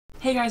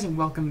Hey guys, and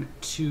welcome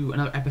to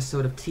another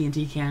episode of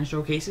TNT Cannon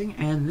Showcasing,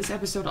 and in this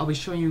episode I'll be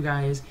showing you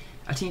guys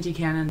a TNT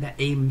cannon that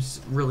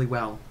aims really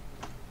well.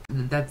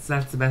 That's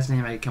the best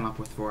name I could come up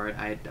with for it.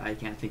 I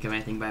can't think of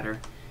anything better.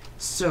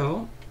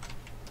 So,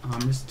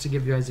 just to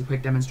give you guys a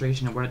quick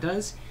demonstration of what it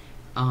does,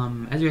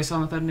 as you guys saw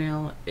in the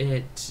thumbnail,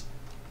 it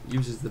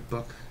uses the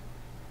book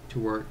to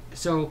work.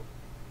 So,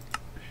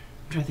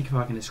 I'm trying to think of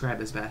how I can describe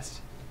this best.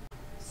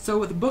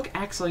 So the book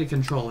acts like a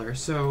controller,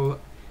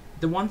 so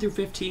the 1 through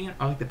 15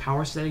 are like the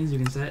power settings you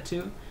can set it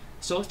to.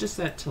 So let's just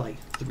set it to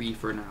like 3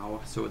 for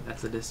now, so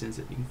that's the distance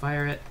that you can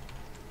fire it.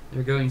 There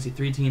we go, you can see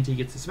 3 TNT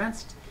gets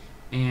dispensed,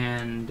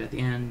 and at the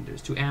end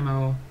there's 2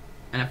 ammo,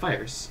 and it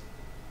fires.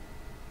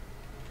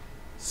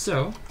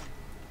 So,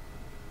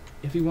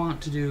 if you want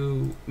to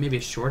do maybe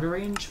a shorter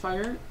range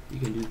fire,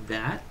 you can do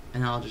that,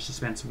 and I'll just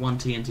dispense 1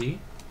 TNT,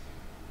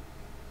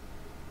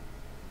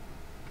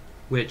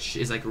 which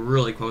is like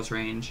really close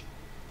range.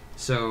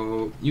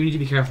 So you need to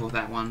be careful with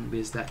that one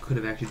because that could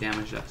have actually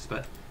damaged us.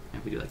 But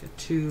if we do like a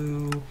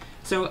 2,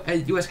 so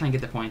you guys kind of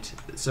get the point.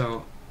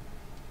 So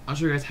I'll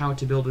show you guys how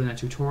to build it in a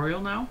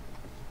tutorial now.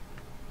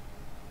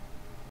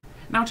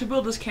 Now to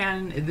build this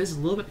cannon, this is a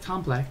little bit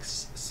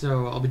complex,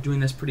 so I'll be doing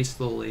this pretty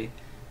slowly.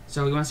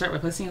 So you want to start by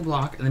placing a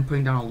block and then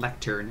putting down a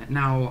lectern.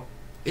 Now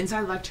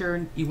inside the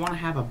lectern you want to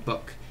have a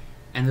book,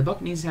 and the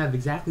book needs to have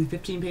exactly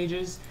 15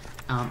 pages.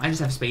 I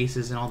just have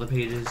spaces in all the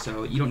pages,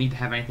 so you don't need to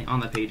have anything on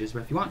the pages,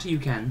 but if you want to, you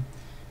can.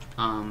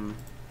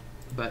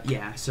 But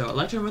yeah, so a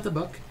lectern with a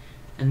book,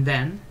 and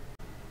then,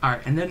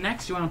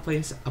 next you want to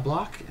place a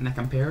block and a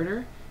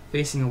comparator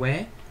facing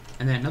away,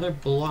 and then another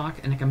block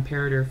and a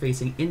comparator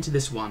facing into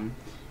this one,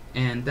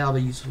 and that'll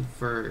be useful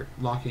for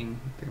locking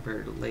the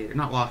comparator later.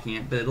 Not locking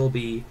it, but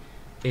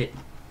it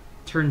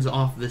turns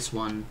off this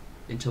one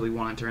until we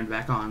want it turned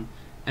back on.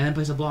 And then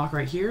place a block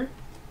right here,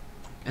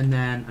 and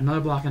then another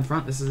block in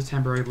front. This is a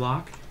temporary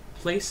block.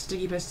 Place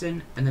sticky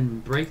piston, and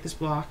then break this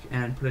block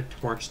and put a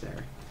torch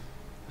there.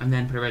 And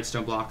then put a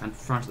redstone block on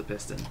front of the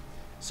piston.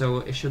 So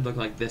it should look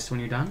like this when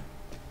you're done.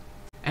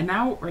 And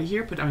now, right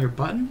here, put down your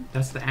button.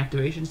 That's the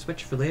activation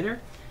switch for later.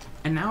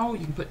 And now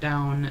you can put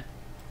down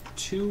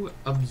 2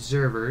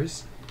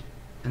 observers,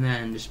 and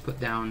then just put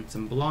down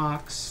some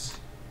blocks,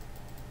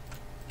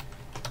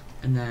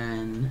 and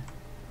then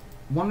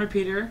 1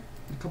 repeater,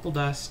 a couple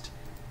dust,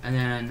 and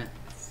then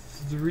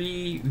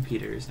 3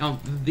 repeaters. Now,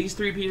 these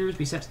 3 repeaters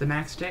we set to the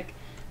max tick,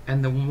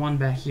 and the one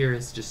back here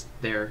is just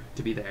there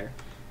to be there.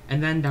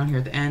 And then down here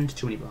at the end,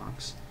 20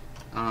 blocks.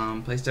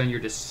 Place down your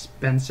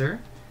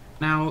dispenser.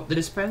 Now, the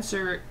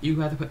dispenser, you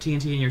have to put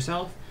TNT in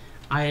yourself.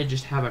 I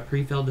just have a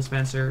pre-filled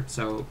dispenser,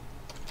 so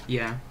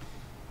yeah.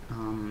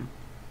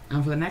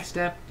 Now for the next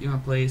step, you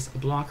want to place a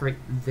block right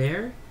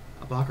there,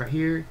 a block right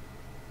here,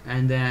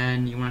 and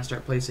then you want to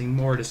start placing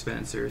more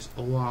dispensers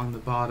along the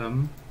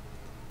bottom.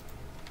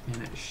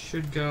 And it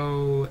should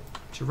go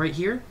to right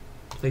here.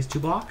 Place 2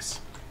 blocks,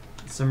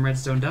 some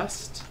redstone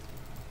dust.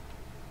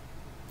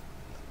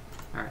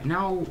 Alright,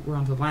 now we're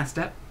on to the last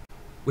step,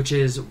 which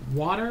is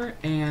water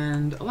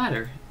and a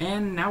ladder.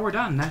 And now we're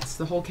done. That's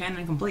the whole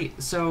cannon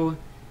complete. So,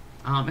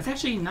 it's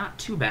actually not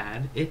too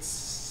bad.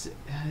 It's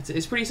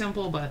pretty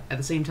simple, but at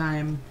the same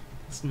time,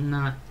 it's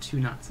not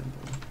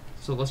simple.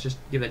 So let's just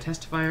give it a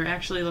testifier.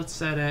 Actually, let's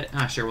set it,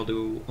 sure, we'll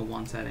do a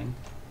 1 setting.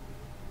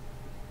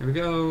 There we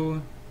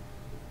go.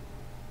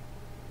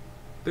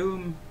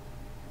 Boom.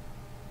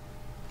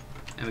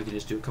 And we can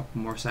just do a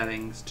couple more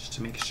settings just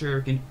to make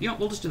sure.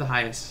 We'll just do the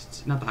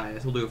highest. Not the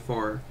highest, we'll do a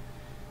 4.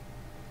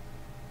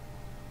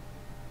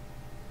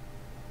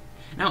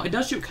 Now, it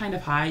does shoot kind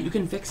of high. You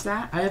can fix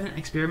that. I haven't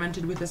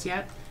experimented with this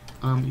yet.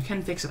 You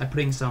can fix it by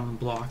putting some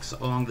blocks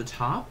along the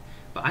top,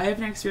 but I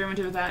haven't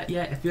experimented with that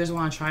yet. If you guys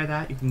want to try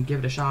that, you can give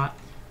it a shot.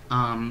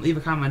 Leave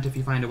a comment if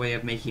you find a way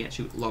of making it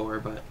shoot lower,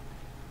 but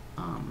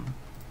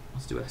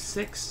let's do a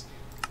 6.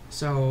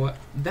 So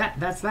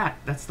that's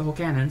the whole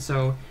cannon.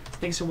 So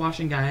thanks for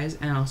watching, guys,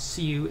 and I'll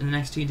see you in the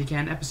next TNT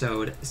Cannon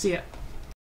episode. See ya!